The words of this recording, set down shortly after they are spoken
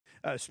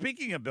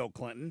Speaking of Bill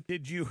Clinton,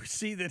 did you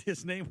see that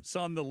his name was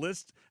on the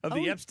list of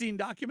the Epstein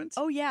documents?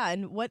 Oh, yeah,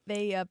 and what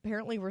they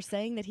apparently were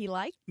saying that he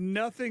liked?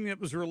 Nothing that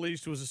was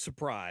released was a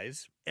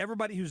surprise.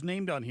 Everybody who's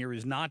named on here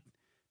is not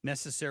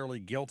necessarily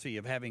guilty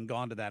of having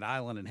gone to that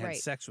island and had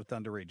sex with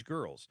underage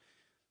girls.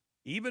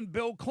 Even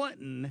Bill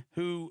Clinton,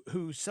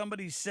 who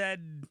somebody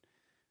said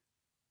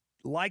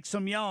likes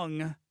him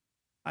young,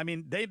 I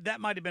mean, that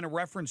might have been a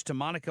reference to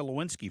Monica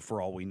Lewinsky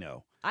for all we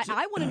know.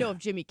 I want to know if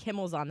Jimmy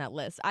Kimmel's on that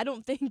list. I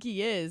don't think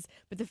he is,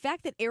 but the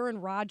fact that Aaron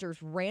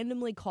Rodgers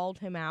randomly called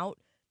him out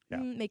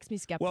makes me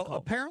skeptical. Well,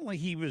 apparently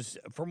he was,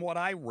 from what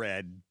I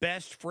read,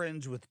 best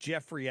friends with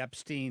Jeffrey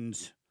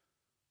Epstein's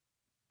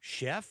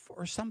chef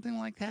or something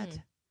like that.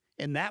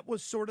 And that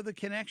was sort of the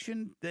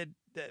connection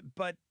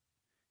but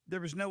there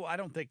was I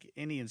don't think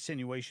any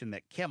insinuation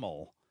that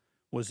Kimmel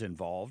was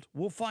involved.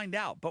 We'll find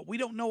out, but we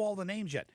don't know all the names yet.